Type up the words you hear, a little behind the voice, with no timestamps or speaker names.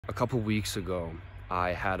A couple weeks ago, I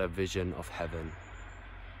had a vision of heaven,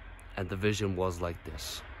 and the vision was like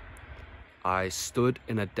this. I stood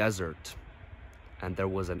in a desert, and there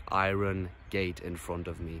was an iron gate in front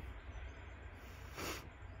of me.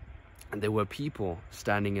 And there were people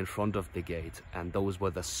standing in front of the gate, and those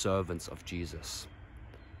were the servants of Jesus.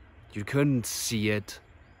 You couldn't see it,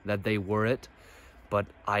 that they were it, but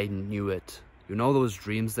I knew it. You know those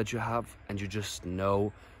dreams that you have, and you just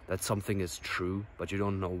know that something is true, but you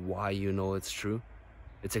don't know why you know it's true?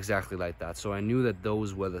 It's exactly like that. So I knew that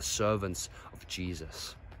those were the servants of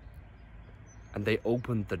Jesus. And they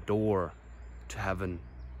opened the door to heaven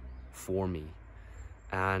for me.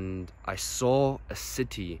 And I saw a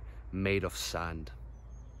city made of sand.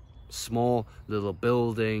 Small little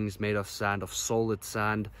buildings made of sand, of solid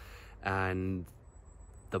sand. And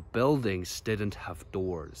the buildings didn't have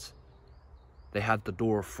doors. They had the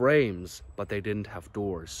door frames, but they didn't have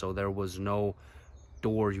doors. So there was no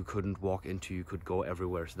door you couldn't walk into. You could go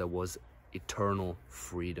everywhere. So there was eternal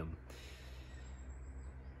freedom.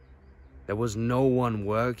 There was no one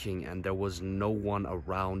working, and there was no one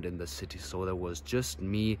around in the city. So there was just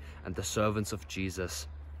me and the servants of Jesus.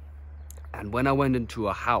 And when I went into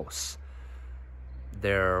a house,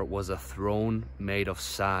 there was a throne made of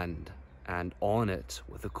sand, and on it,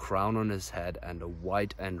 with a crown on his head and a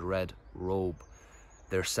white and red robe,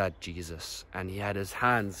 there sat Jesus. And he had his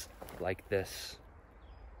hands like this.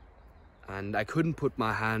 And I couldn't put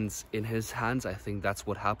my hands in his hands. I think that's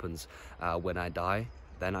what happens when I die.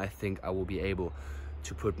 Then I think I will be able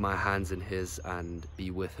to put my hands in his and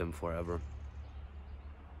be with him forever.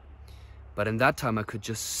 But in that time, I could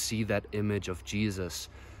just see that image of Jesus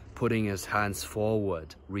putting his hands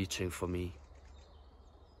forward, reaching for me.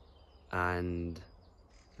 And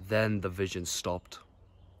then the vision stopped.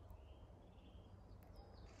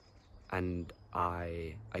 And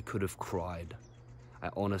I could have cried. I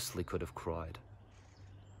honestly could have cried.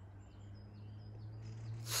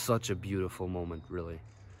 Such a beautiful moment, really.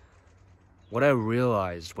 What I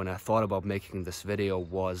realized when I thought about making this video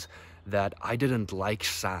was that I didn't like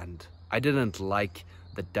sand. I didn't like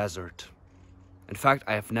the desert. In fact,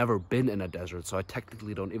 I have never been in a desert, so I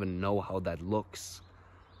technically don't even know how that looks.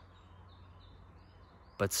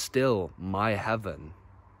 But still, my heaven,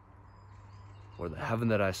 or the heaven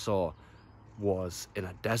that I saw, was in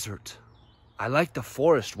a desert. I liked the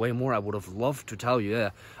forest way more. I would have loved to tell you, yeah,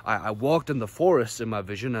 I walked in the forest in my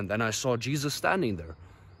vision, and then I saw Jesus standing there.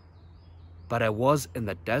 But I was in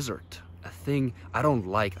the desert, a thing I don't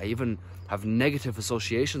like. I even have negative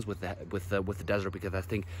associations with the desert, because I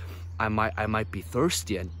think I might be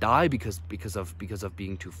thirsty and die because of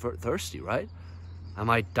being too thirsty, right? I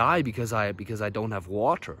might die because I don't have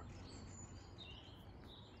water.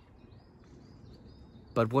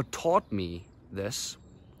 But what taught me this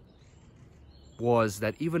was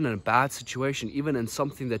that even in a bad situation, even in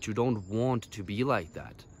something that you don't want to be like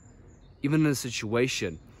that, even in a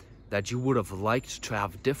situation that you would have liked to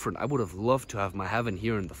have different, I would have loved to have my heaven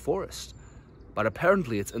here in the forest. But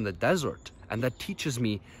apparently it's in the desert. And that teaches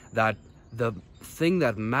me that the thing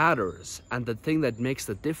that matters and the thing that makes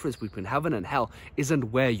the difference between heaven and hell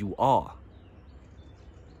isn't where you are,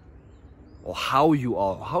 or how you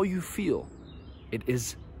are, or how you feel. It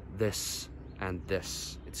is this and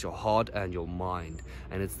this. It's your heart and your mind.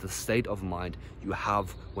 And it's the state of mind you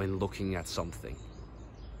have when looking at something.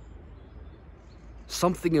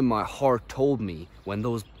 Something in my heart told me when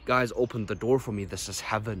those guys opened the door for me, this is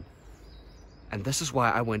heaven. And this is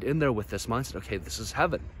why I went in there with this mindset, okay, this is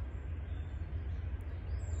heaven.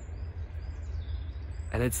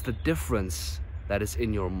 And it's the difference that is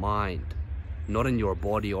in your mind, not in your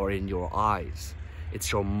body or in your eyes.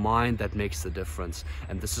 It's your mind that makes the difference.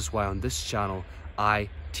 And this is why on this channel, I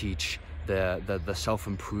teach the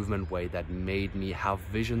self-improvement way that made me have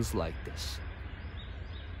visions like this.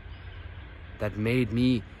 That made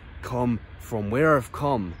me come from where I've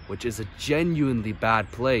come, which is a genuinely bad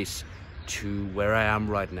place, to where I am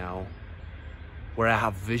right now, where I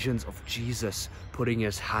have visions of Jesus putting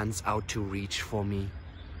his hands out to reach for me.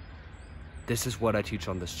 This is what I teach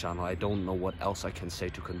on this channel. I don't know what else I can say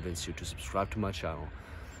to convince you to subscribe to my channel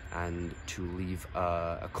and to leave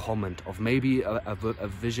a comment of maybe a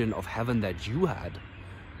vision of heaven that you had.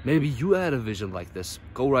 Maybe you had a vision like this.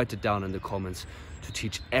 Go write it down in the comments to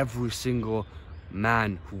teach every single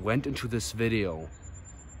man who went into this video,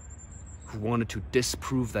 who wanted to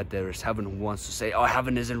disprove that there is heaven, who wants to say, oh,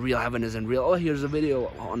 heaven isn't real, heaven isn't real. Oh, here's a video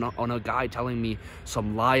on a guy telling me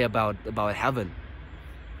some lie about heaven.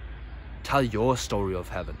 Tell your story of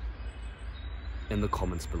heaven in the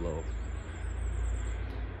comments below.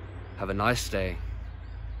 Have a nice day,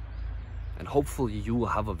 And hopefully you will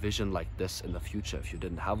have a vision like this in the future if you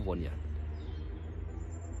didn't have one yet.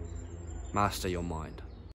 Master your mind.